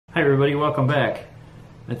Hi everybody, welcome back.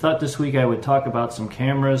 I thought this week I would talk about some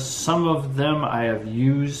cameras. Some of them I have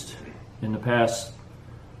used in the past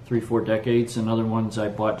 3-4 decades, and other ones I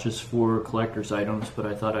bought just for collector's items, but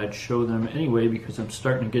I thought I'd show them anyway because I'm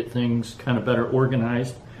starting to get things kind of better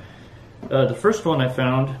organized. The first one I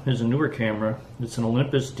found is a newer camera. It's an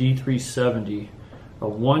Olympus D370, a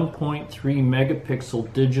 1.3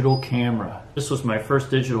 megapixel digital camera. This was my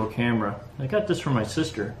first digital camera. I got this from my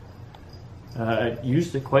sister. I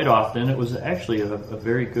used it quite often. It was actually a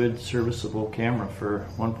very good serviceable camera for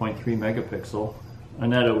 1.3 megapixel,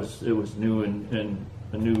 and that it was new and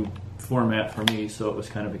a new format for me, so it was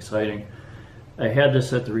kind of exciting. I had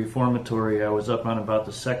this at the reformatory. I was up on about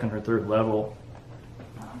the second or third level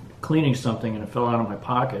cleaning something, and it fell out of my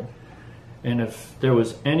pocket. And if there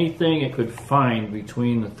was anything it could find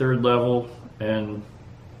between the third level and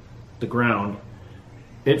the ground,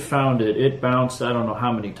 it found it. It bounced I don't know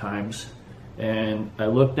how many times. And I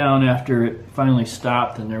looked down after it finally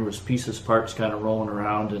stopped, and there was parts kind of rolling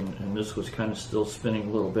around, and this was kind of still spinning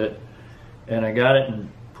a little bit. And I got it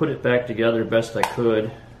and put it back together best I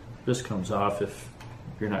could. This comes off if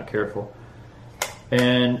you're not careful.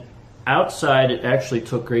 And outside it actually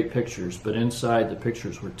took great pictures, but inside the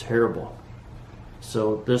pictures were terrible.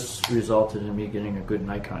 So this resulted in me getting a good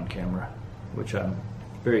Nikon camera, which I'm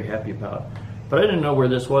very happy about. But I didn't know where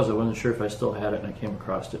this was. I wasn't sure if I still had it, and I came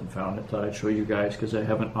across it and found it. Thought I'd show you guys because I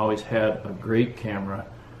haven't always had a great camera.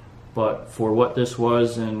 But for what this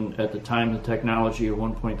was, and at the time the technology of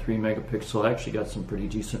 1.3 megapixel, I actually got some pretty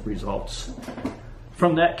decent results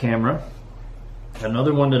from that camera.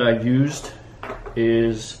 Another one that I've used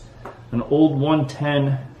is an old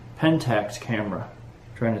 110 Pentax camera.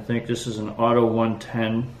 I'm trying to think, this is an Auto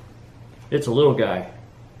 110. It's a little guy.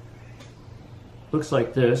 Looks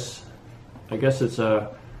like this. I guess it's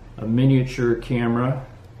a miniature camera.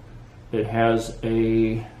 It has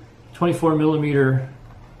a 24 millimeter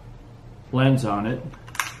lens on it,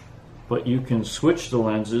 but you can switch the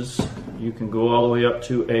lenses. You can go all the way up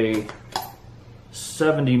to a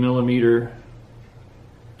 70 millimeter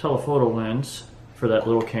telephoto lens for that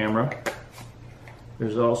little camera.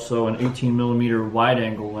 There's also an 18 millimeter wide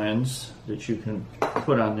angle lens that you can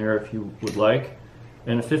put on there if you would like,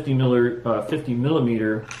 and a 50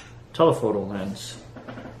 millimeter telephoto lens,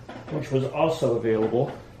 which was also available.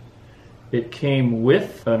 It came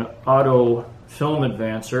with an auto film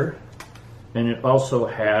advancer, and it also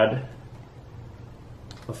had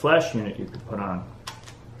a flash unit you could put on.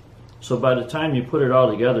 So by the time you put it all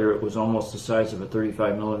together, it was almost the size of a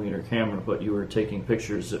 35 millimeter camera, but you were taking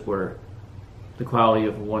pictures that were the quality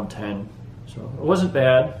of a 110. So it wasn't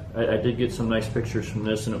bad. I did get some nice pictures from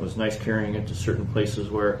this, and it was nice carrying it to certain places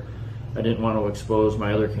where I didn't want to expose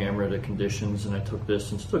my other camera to conditions, and I took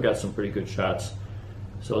this and still got some pretty good shots.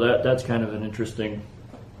 So that's kind of an interesting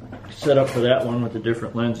setup for that one with the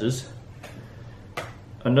different lenses.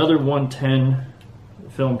 Another 110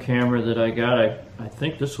 film camera that I got, I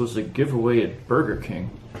think this was a giveaway at Burger King,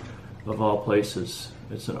 of all places.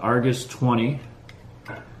 It's an Argus 20,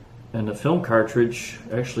 and the film cartridge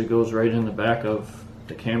actually goes right in the back of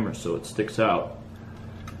the camera, so it sticks out.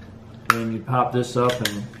 And you pop this up,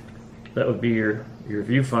 and that would be your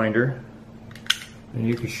viewfinder, and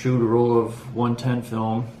you could shoot a roll of 110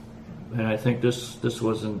 film. And I think this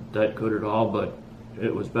wasn't that good at all, but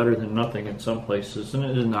it was better than nothing in some places, and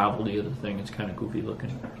it is a novelty of the thing. It's kind of goofy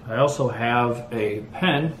looking. I also have a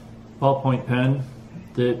pen, ballpoint pen,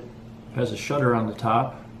 that has a shutter on the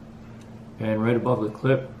top, and right above the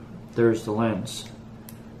clip there's the lens,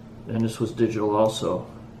 and this was digital also.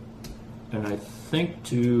 And I think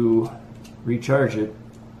to recharge it,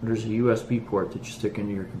 there's a USB port that you stick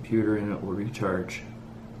into your computer and it will recharge.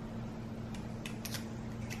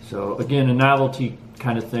 So again, a novelty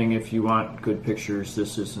kind of thing. If you want good pictures,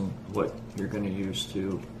 this isn't what you're going to use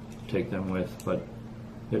to take them with, but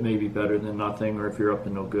it may be better than nothing, or if you're up to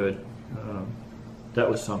no good. That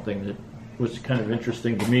was something that was kind of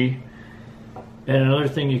interesting to me. And another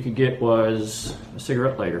thing you could get was a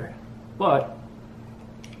cigarette lighter, but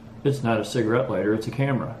it's not a cigarette lighter, it's a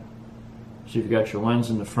camera. So you've got your lens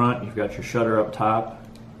in the front, you've got your shutter up top,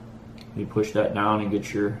 you push that down and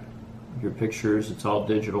get your pictures. It's all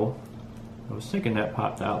digital. I was thinking that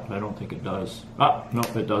popped out, but I don't think it does. Ah,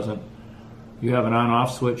 nope, it doesn't. You have an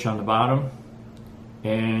on-off switch on the bottom,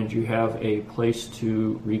 and you have a place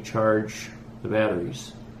to recharge the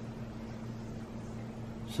batteries.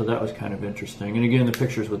 So that was kind of interesting. And again, the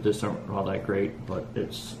pictures with this aren't all that great, but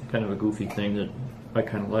it's kind of a goofy thing that I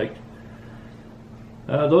kind of liked.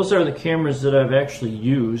 Those are the cameras that I've actually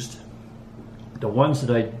used. The ones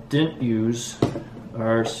that I didn't use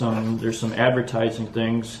are there's some advertising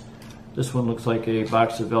things. This one looks like a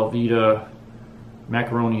box of Velveeta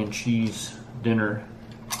macaroni and cheese dinner,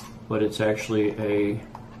 but it's actually a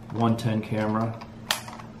 110 camera.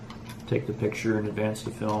 Take the picture and advance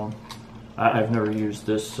the film. I've never used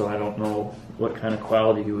this, so I don't know what kind of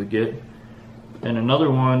quality you would get. And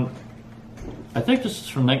another one, I think this is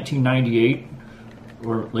from 1998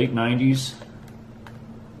 or late 90s,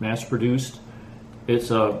 mass produced.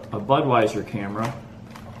 It's a Budweiser camera.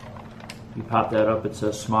 You pop that up, it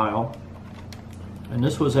says smile. And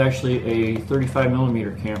this was actually a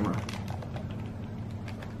 35mm camera.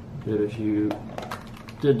 That if you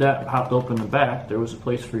did that, popped open the back, there was a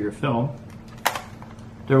place for your film.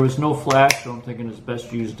 There was no flash, so I'm thinking it's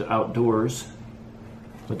best used outdoors.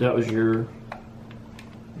 But that was your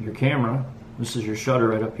camera. This is your shutter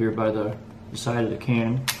right up here by the side of the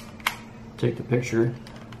can. Take the picture.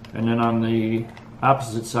 And then on the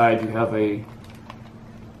opposite side you have a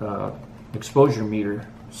exposure meter,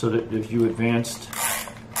 so that if you advanced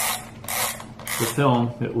the film,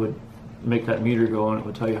 it would make that meter go and it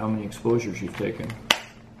would tell you how many exposures you've taken.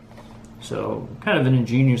 So kind of an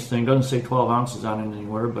ingenious thing. Doesn't say 12 ounces on it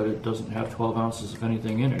anywhere, but it doesn't have 12 ounces of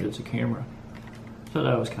anything in it. It's a camera. So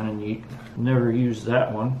that was kind of neat. Never used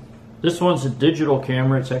that one. This one's a digital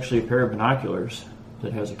camera. It's actually a pair of binoculars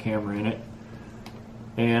that has a camera in it.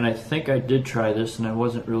 And I think I did try this and I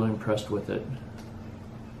wasn't really impressed with it.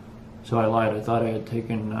 So I lied. I thought I had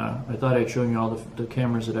taken, I thought I'd shown you all the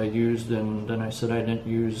cameras that I used, and then I said I didn't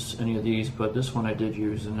use any of these, but this one I did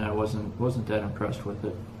use, and I wasn't that impressed with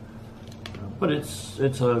it. But it's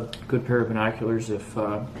a good pair of binoculars if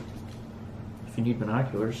you need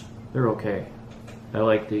binoculars. They're okay. I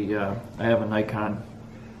like the, I have a Nikon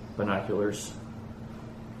binoculars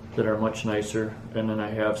that are much nicer, and then I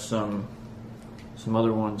have some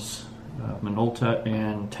other ones, Minolta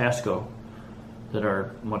and Tasco, that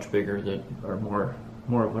are much bigger, that are more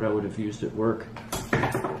of what I would have used at work.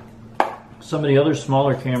 Some of the other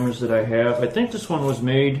smaller cameras that I have, I think this one was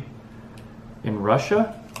made in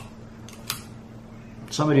Russia.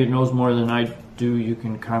 Somebody who knows more than I do, you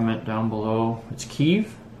can comment down below. It's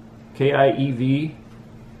Kiev, K-I-E-V,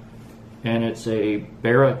 and it's a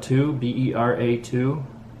Bera 2, B-E-R-A 2,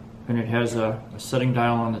 and it has a setting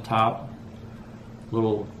dial on the top,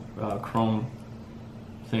 little chrome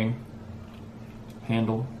thing.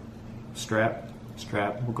 Handle, strap,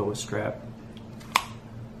 we'll go with strap.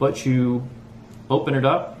 But you open it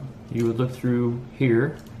up, you would look through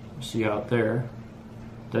here, see out there,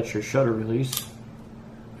 that's your shutter release.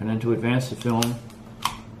 And then to advance the film,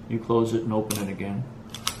 you close it and open it again.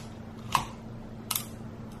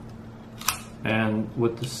 And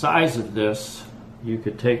with the size of this, you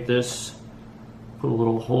could take this, put a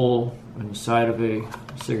little hole in the side of a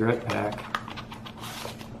cigarette pack,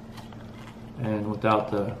 and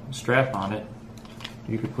without the strap on it,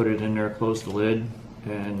 you could put it in there, close the lid,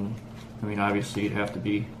 and I mean, obviously you'd have to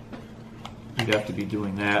be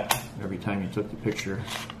doing that every time you took the picture,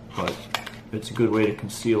 but it's a good way to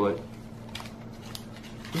conceal it.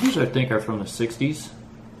 These I think are from the 60s.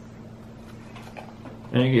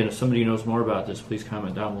 And again, if somebody knows more about this, please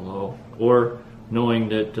comment down below. Or knowing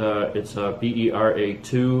that it's a BERA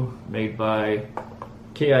 2 made by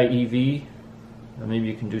KIEV, maybe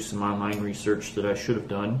you can do some online research that I should have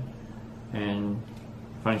done and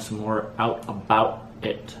find some more out about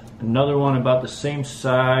it. Another one about the same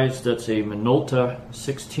size, that's a Minolta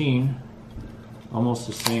 16, almost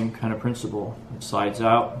the same kind of principle. It slides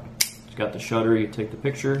out, it's got the shutter, you take the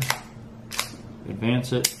picture,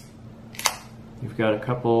 advance it. You've got a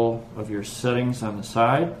couple of your settings on the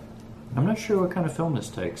side. I'm not sure what kind of film this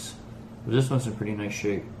takes, but this one's in pretty nice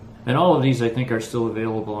shape. And all of these I think are still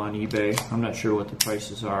available on eBay. I'm not sure what the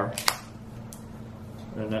prices are.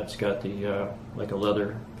 And that's got the like a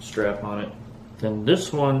leather strap on it. Then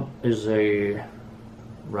this one is a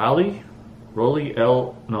Rollei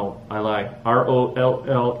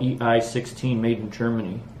R-O-L-L-E-I 16, made in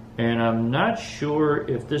Germany. And I'm not sure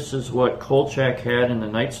if this is what Kolchak had in the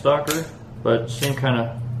Night Stalker, but same kind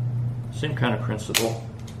of principle,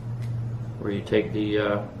 where you take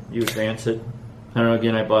the you advance it. I don't know,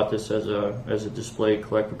 again, I bought this as a display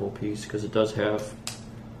collectible piece because it does have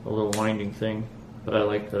a little winding thing, but I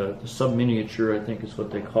like the sub-miniature, I think is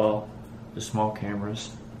what they call the small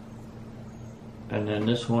cameras. And then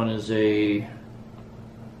this one is a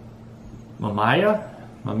Mamiya,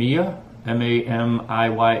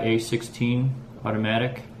 M-A-M-I-Y-A 16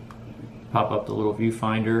 automatic. Pop up the little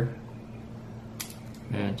viewfinder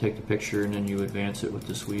and take the picture, and then you advance it with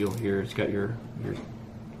this wheel here. It's got your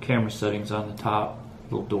camera settings on the top,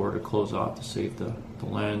 little door to close off to save the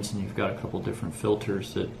lens, and you've got a couple different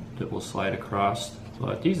filters that will slide across.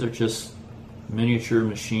 But these are just miniature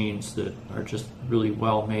machines that are just really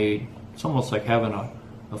well made. It's almost like having a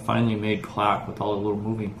finely made clock with all the little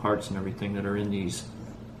moving parts and everything that are in these.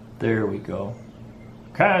 There we go.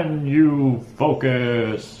 Can you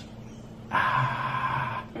focus?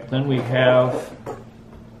 Then we have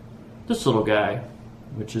this little guy,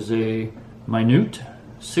 which is a Minute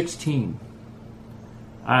 16.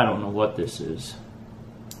 I don't know what this is,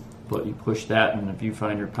 but you push that and the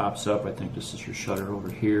viewfinder pops up. I think this is your shutter over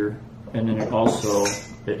here. And then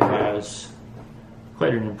it has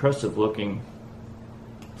quite an impressive looking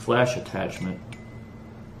flash attachment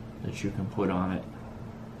that you can put on it.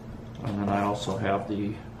 And then I also have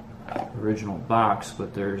the original box,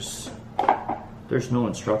 but there's no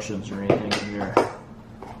instructions or anything in there.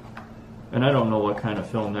 And I don't know what kind of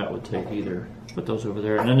film that would take either. Put those over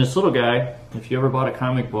there. And then this little guy, if you ever bought a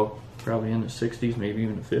comic book, probably in the 60s, maybe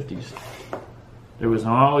even the 50s, there was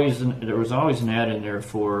always an ad in there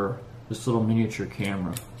for this little miniature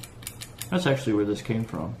camera. That's actually where this came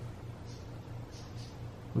from.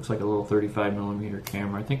 Looks like a little 35mm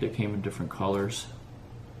camera. I think they came in different colors.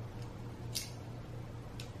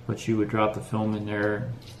 But you would drop the film in there.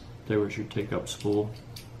 There was your take-up spool.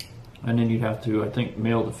 And then you'd have to, I think,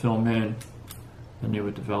 mail the film in, and they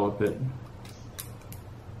would develop it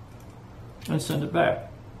and send it back.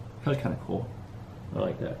 That's kind of cool. I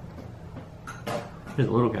like that. Here's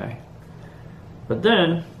a little guy. But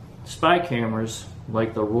then, spy cameras,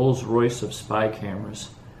 like the Rolls-Royce of spy cameras,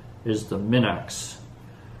 is the Minox.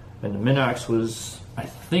 And the Minox was, I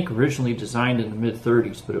think, originally designed in the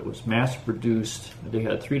mid-30s, but it was mass-produced. They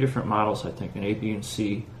had 3 different models, I think, an A, B, and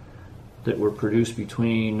C, that were produced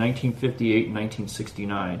between 1958 and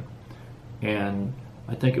 1969. And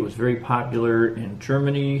I think it was very popular in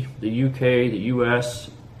Germany, the UK, the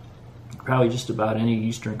US, probably just about any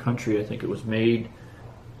Eastern country. I think it was made,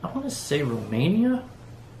 I want to say Romania?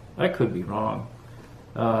 I could be wrong.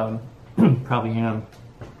 Probably am.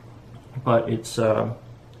 But it's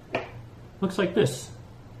looks like this.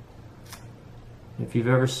 If you've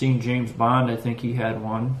ever seen James Bond, I think he had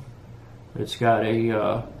one. It's got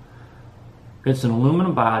a it's an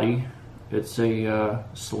aluminum body. It's a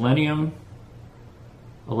selenium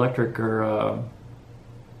electric or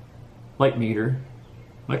light meter,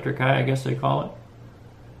 electric eye, I guess they call it.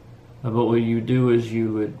 But what you do is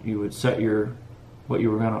you would set what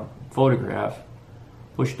you were going to photograph,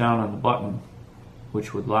 push down on the button,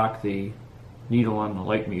 which would lock the needle on the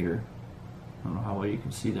light meter. I don't know how well you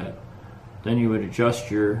can see that. Then you would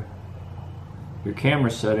adjust your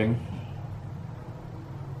camera setting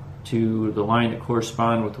to the line that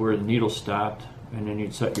correspond with where the needle stopped, and then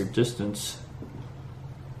you'd set your distance,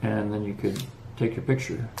 and then you could take your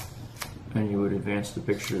picture, and you would advance the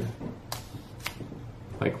picture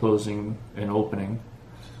by closing and opening.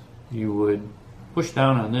 You would push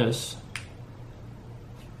down on this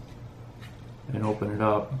and open it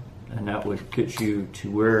up, and that would get you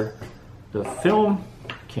to where the film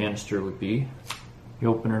canister would be. You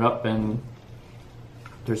open it up and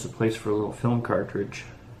there's a place for a little film cartridge.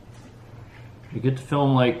 You get the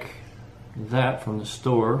film like that from the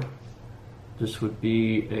store. This would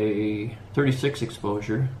be a 36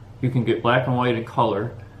 exposure. You can get black and white and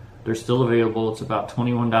color. They're still available. It's about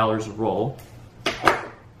 $21 a roll. You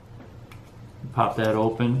pop that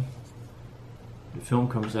open. The film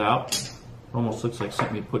comes out. It almost looks like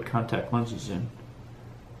something you put contact lenses in.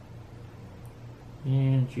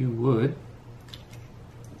 And you would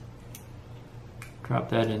drop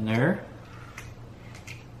that in there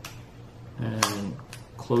and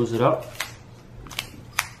close it up,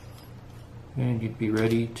 and you'd be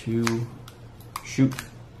ready to shoot.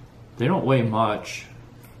 They don't weigh much.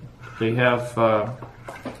 They have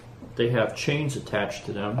chains attached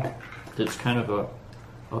to them. That's kind of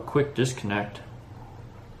a quick disconnect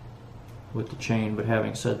with the chain, but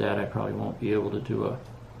having said that, I probably won't be able to do a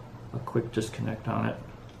quick disconnect on it.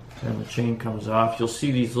 And the chain comes off. You'll see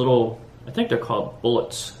these little, I think they're called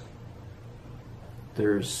bullets.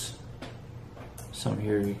 There's some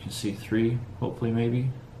here, you can see 3, hopefully maybe.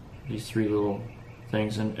 These 3 little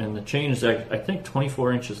things. And the chain is, I think,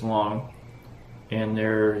 24 inches long. And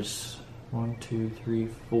there's 1, 2, 3,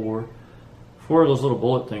 4. 4 of those little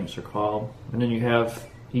bullet things are called. And then you have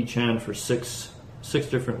each end for six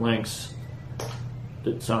different lengths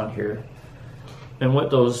that's on here. And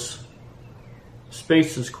what those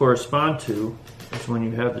spaces correspond to is when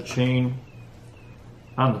you have the chain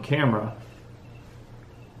on the camera,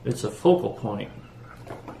 it's a focal point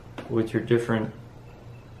with your different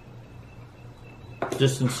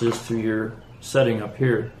distances through your setting up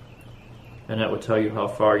here, and that would tell you how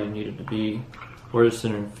far you need it to be. Or it's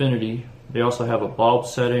an infinity. They also have a bulb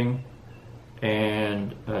setting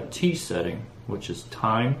and a T setting, which is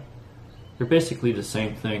time. They're basically the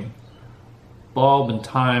same thing. Bulb and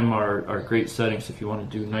time are great settings if you want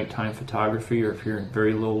to do nighttime photography, or if you're in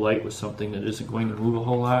very low light with something that isn't going to move a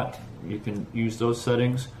whole lot, you can use those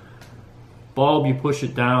settings. Bulb, you push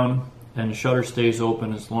it down and the shutter stays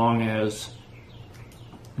open as long as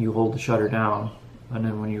you hold the shutter down, and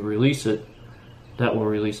then when you release it, that will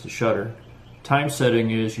release the shutter. Time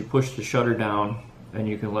setting is you push the shutter down and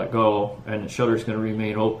you can let go, and the shutter is going to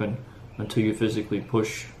remain open until you physically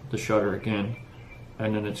push the shutter again,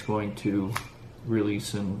 and then it's going to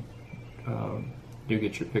release and you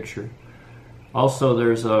get your picture. Also,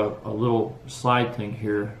 there's a little slide thing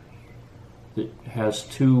here that has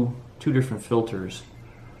two different filters.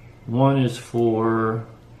 One is for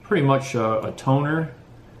pretty much a toner,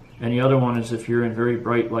 and the other one is if you're in very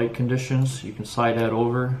bright light conditions, you can slide that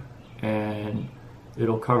over and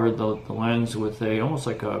it'll cover the lens with almost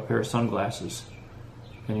like a pair of sunglasses,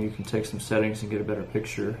 and you can take some settings and get a better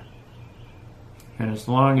picture. And as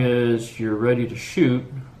long as you're ready to shoot,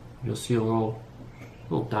 you'll see a little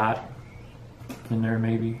dot in there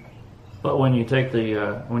maybe. But when you take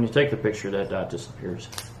the picture, that dot disappears.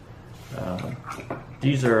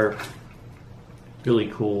 These are really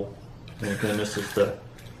cool. And again, this is the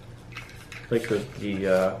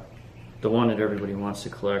one that everybody wants to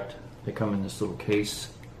collect. They come in this little case,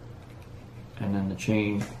 and then the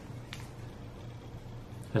chain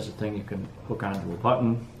has a thing you can hook onto a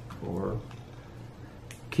button or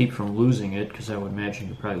keep from losing it, because I would imagine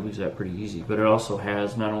you'd probably lose that pretty easy. But it also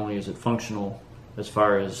has, not only is it functional as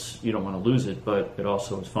far as you don't want to lose it, but it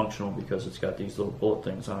also is functional because it's got these little bullet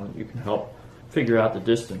things on it. You can help figure out the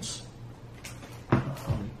distance.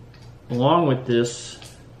 Along with this,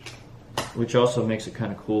 which also makes it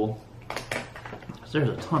kind of cool, there's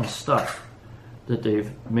a ton of stuff that they've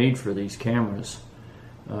made for these cameras.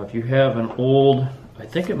 If you have an old, I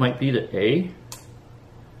think it might be the A,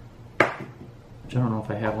 which I don't know if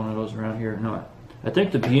I have one of those around here or not. I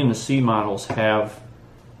think the B and the C models have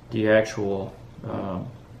the actual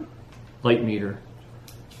light meter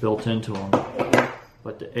built into them,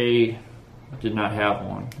 but the A did not have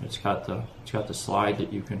one. It's got the slide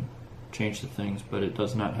that you can change the things, but it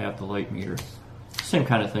does not have the light meter. Same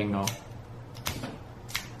kind of thing though,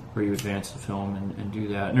 where you advance the film and do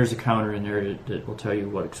that. And there's a counter in there that will tell you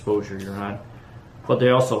what exposure you're on. But they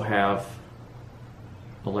also have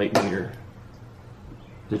a light meter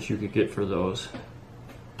that you could get for those.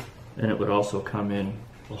 And it would also come in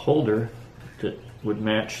a holder that would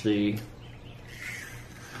match the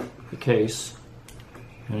case.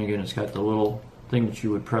 And again, it's got the little thing that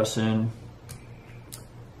you would press in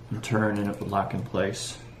and turn, and it would lock in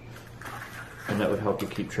place. And that would help you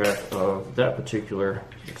keep track of that particular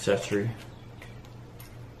accessory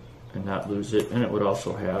and not lose it. And it would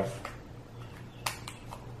also have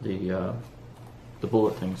the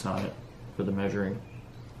bullet things on it for the measuring.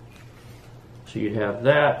 So you'd have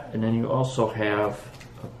that, and then you also have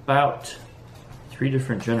about 3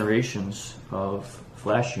 different generations of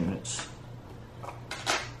flash units.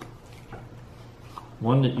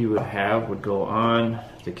 One that you would have would go on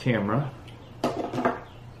the camera. You can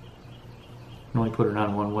only put it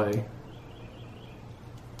on one way.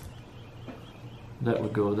 That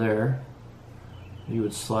would go there. You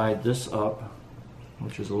would slide this up,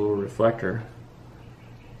 which is a little reflector,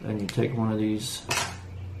 and you take one of these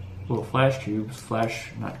little flash cubes,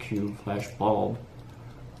 flash bulb,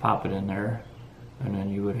 pop it in there, and then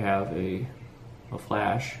you would have a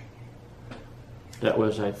flash. That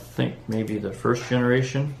was, I think, maybe the first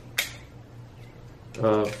generation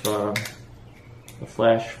of a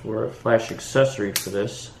flash accessory for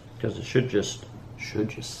this, because it should just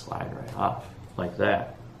slide right off like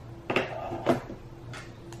that.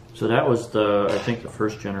 So that was I think the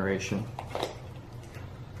first generation.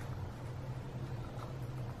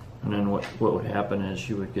 And then what would happen is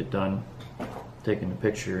you would get done taking the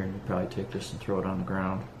picture, and you'd probably take this and throw it on the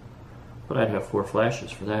ground. But I'd have 4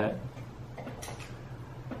 flashes for that.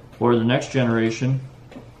 Or the next generation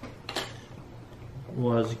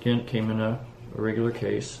was, again, came in a regular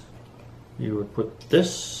case. You would put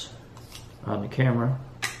this on the camera,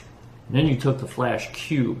 and then you took the flash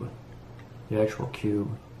cube, the actual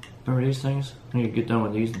cube. Remember these things? And you'd get done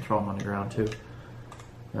with these and throw them on the ground too.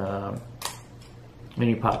 Then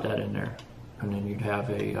you pop that in there, and then you'd have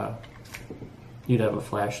a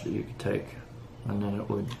flash that you could take, and then it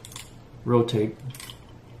would rotate.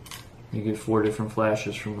 You get 4 different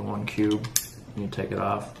flashes from the one cube, and you take it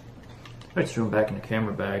off. I just threw them back in the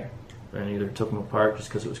camera bag, and either took them apart just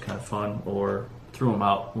because it was kind of fun, or threw them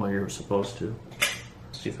out when you were supposed to.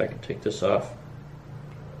 Let's see if I can take this off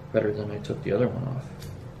better than I took the other one off.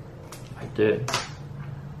 I did.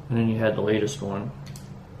 And then you had the latest one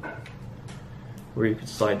where you could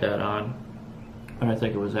slide that on. And I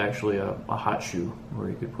think it was actually a hot shoe where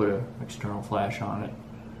you could put an external flash on it,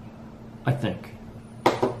 I think.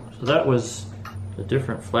 So that was the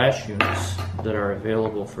different flash units that are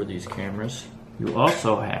available for these cameras. You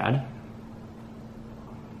also had,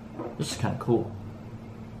 this is kind of cool,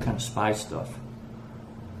 kind of spy stuff.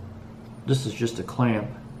 This is just a clamp,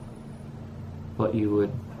 but you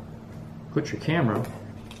would put your camera,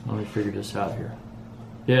 let me figure this out here.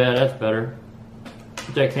 Yeah, that's better.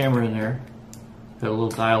 Put that camera in there. Got a little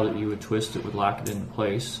dial that you would twist, it would lock it into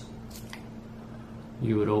place.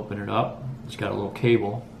 You would open it up. It's got a little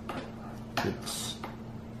cable. It's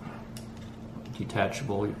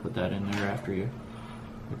detachable. You put that in there after you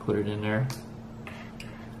put it in there.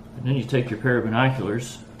 And then you take your pair of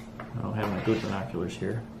binoculars. I don't have my good binoculars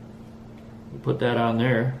here. You put that on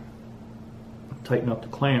there, tighten up the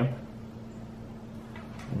clamp,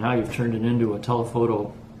 and now you've turned it into a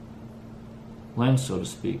telephoto lens, so to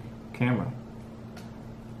speak, camera.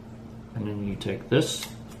 And then you take this,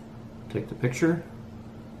 take the picture,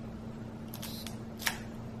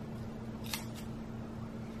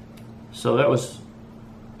 so that was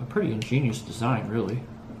a pretty ingenious design, really,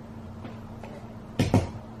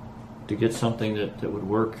 to get something that would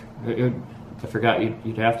work. I forgot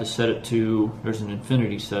you'd have to set it to, there's an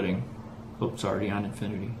infinity setting. Oops, already on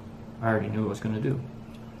infinity. I already knew what I was going to do.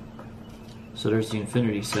 So there's the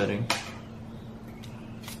infinity setting.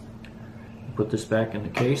 Put this back in the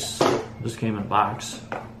case. This came in a box.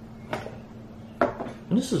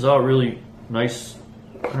 And this is all really nice.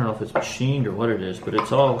 I don't know if it's machined or what it is, but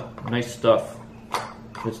it's all nice stuff.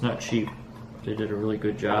 It's not cheap. They did a really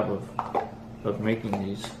good job of making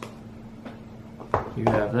these. You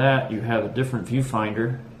have that. You have a different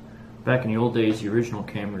viewfinder. Back in the old days, the original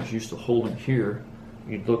cameras used to hold them here.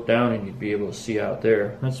 You'd look down and you'd be able to see out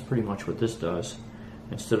there. That's pretty much what this does.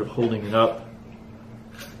 Instead of holding it up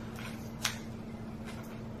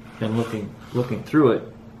and looking through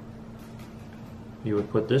it, you would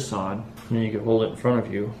put this on, and then you could hold it in front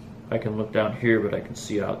of you. I can look down here, but I can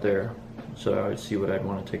see out there. So I would see what I'd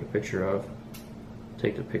want to take a picture of,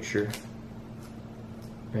 take the picture,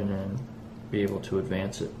 and then be able to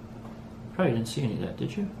advance it. Probably didn't see any of that,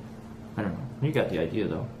 did you? I don't know. You got the idea,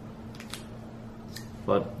 though.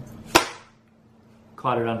 But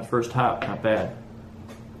caught it on the first hop, not bad.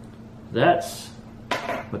 That's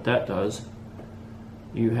what that does.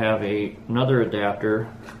 You have another adapter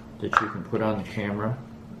that you can put on the camera.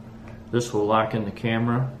 This will lock in the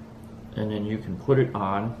camera, and then you can put it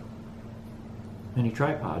on any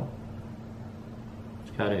tripod.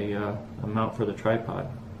 It's got a mount for the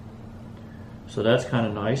tripod. So that's kind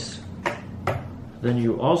of nice. Then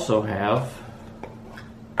you also have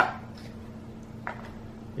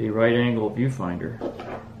a right angle viewfinder,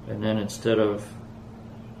 and then instead of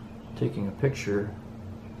taking a picture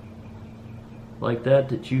like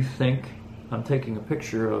that you think I'm taking a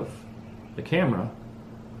picture of the camera,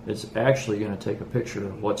 it's actually going to take a picture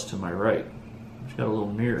of what's to my right. It's got a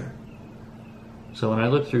little mirror. So when I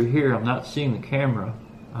look through here, I'm not seeing the camera,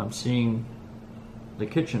 I'm seeing the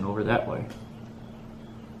kitchen over that way.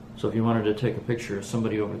 So if you wanted to take a picture of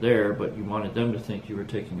somebody over there, but you wanted them to think you were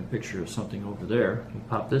taking a picture of something over there, you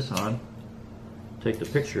pop this on, take the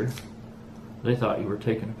picture. They thought you were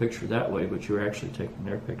taking a picture that way, but you were actually taking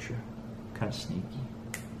their picture. Kind of sneaky.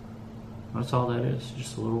 That's all that is,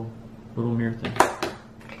 just a little mirror thing.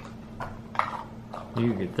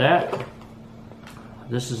 You get that.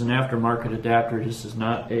 This is an aftermarket adapter. This is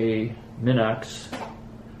not a Minox.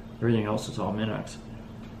 Everything else is all Minox.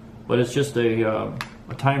 But it's just a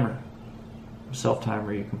timer, a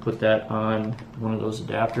self-timer. You can put that on one of those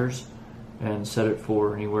adapters and set it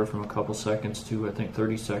for anywhere from a couple seconds to, I think,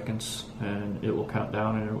 30 seconds, and it will count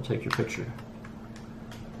down and it will take your picture.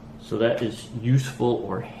 So that is useful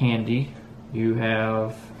or handy. You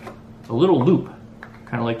have a little loop,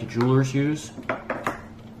 kind of like the jewelers use.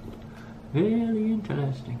 Really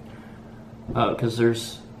interesting. Because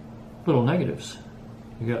there's little negatives.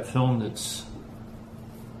 You got film that's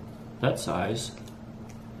that size.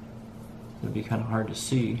 It'd be kind of hard to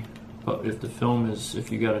see. But if the film is,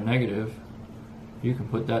 if you got a negative, you can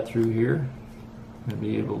put that through here and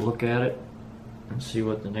be able to look at it and see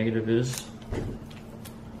what the negative is.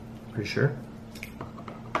 Pretty sure.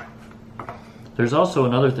 There's also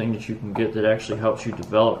another thing that you can get that actually helps you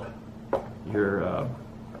develop your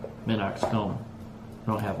Minox film.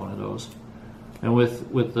 I don't have one of those. And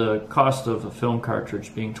with the cost of a film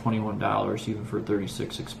cartridge being $21, even for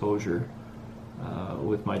 36 exposure,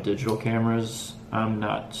 with my digital cameras, I'm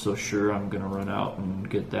not so sure I'm going to run out and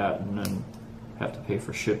get that and then have to pay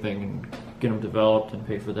for shipping and get them developed and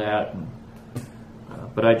pay for that. And,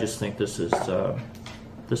 but I just think this is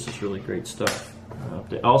really great stuff.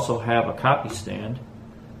 They also have a copy stand,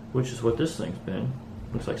 which is what this thing's been.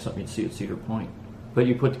 Looks like something you'd see at Cedar Point. But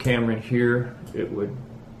you put the camera in here, it would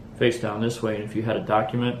face down this way, and if you had a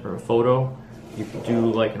document or a photo, you could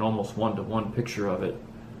do like an almost one-to-one picture of it.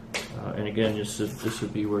 And again, this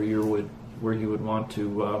would be where you would want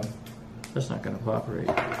to. That's not going to cooperate.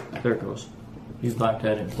 There it goes. You lock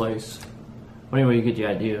that in place. But anyway, you get the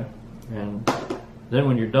idea. And then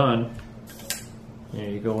when you're done,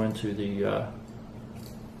 you go into the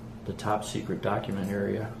top secret document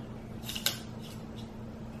area.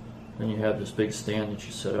 Then you have this big stand that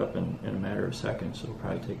you set up in a matter of seconds. It'll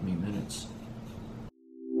probably take me minutes.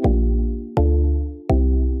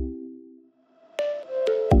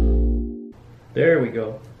 There we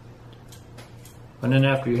go. And then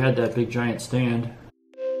after you had that big giant stand,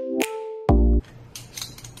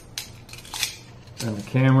 and the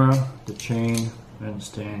camera, the chain, and the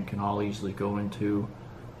stand can all easily go into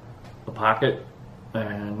a pocket,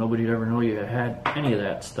 and nobody'd ever know you had any of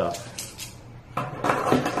that stuff.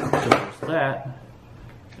 So there's that,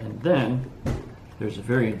 and then there's a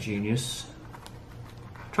very ingenious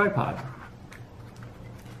tripod,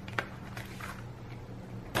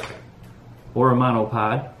 or a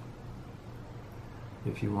monopod,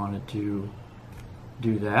 if you wanted to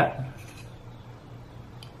do that.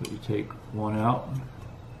 But you take one out,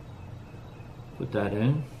 put that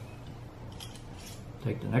in,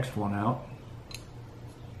 take the next one out,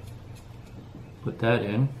 put that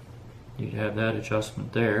in. You'd have that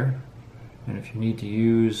adjustment there, and if you need to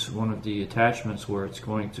use one of the attachments where it's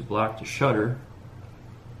going to block the shutter,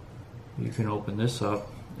 you can open this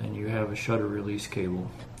up and you have a shutter release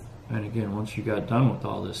cable. And again, once you got done with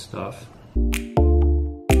all this stuff,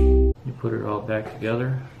 you put it all back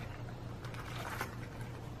together,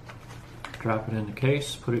 drop it in the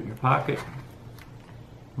case, put it in your pocket,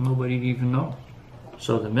 nobody'd even know.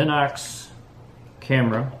 So the Minox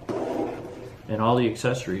camera and all the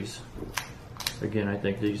accessories, again, I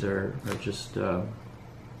think these are just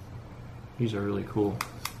these are really cool.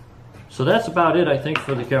 So that's about it, I think,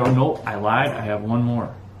 for the camera. No, I lied. I have one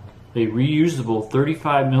more. A reusable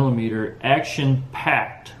 35mm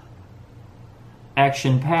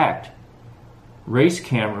action-packed race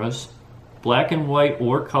cameras, black and white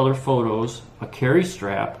or color photos, a carry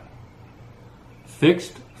strap,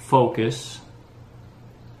 fixed focus,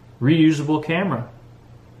 reusable camera.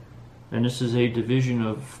 And this is a division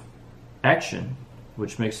of Action,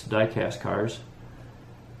 which makes the die-cast cars.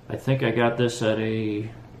 I think I got this at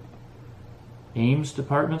a Ames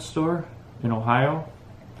department store in Ohio,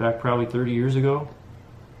 back probably 30 years ago.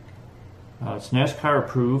 It's NASCAR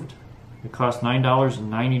approved. It cost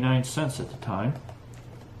 $9.99 at the time.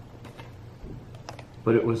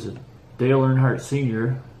 But it was a Dale Earnhardt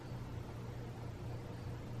Sr.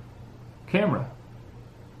 camera.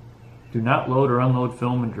 Do not load or unload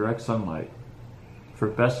film in direct sunlight. For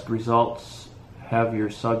best results, have your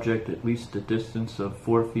subject at least a distance of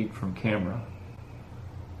 4 feet from camera.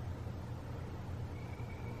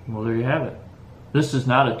 Well, there you have it. This is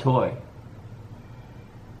not a toy.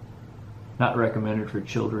 Not recommended for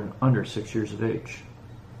children under 6 years of age,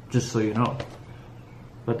 just so you know.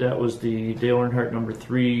 But that was the Dale Earnhardt number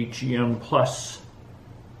 3 GM Plus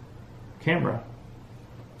camera.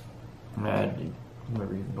 I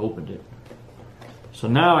never even opened it. So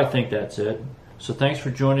now I think that's it. So thanks for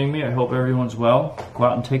joining me. I hope everyone's well. Go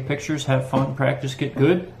out and take pictures, have fun, practice, get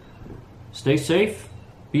good. Stay safe,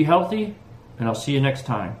 be healthy, and I'll see you next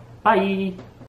time. Bye!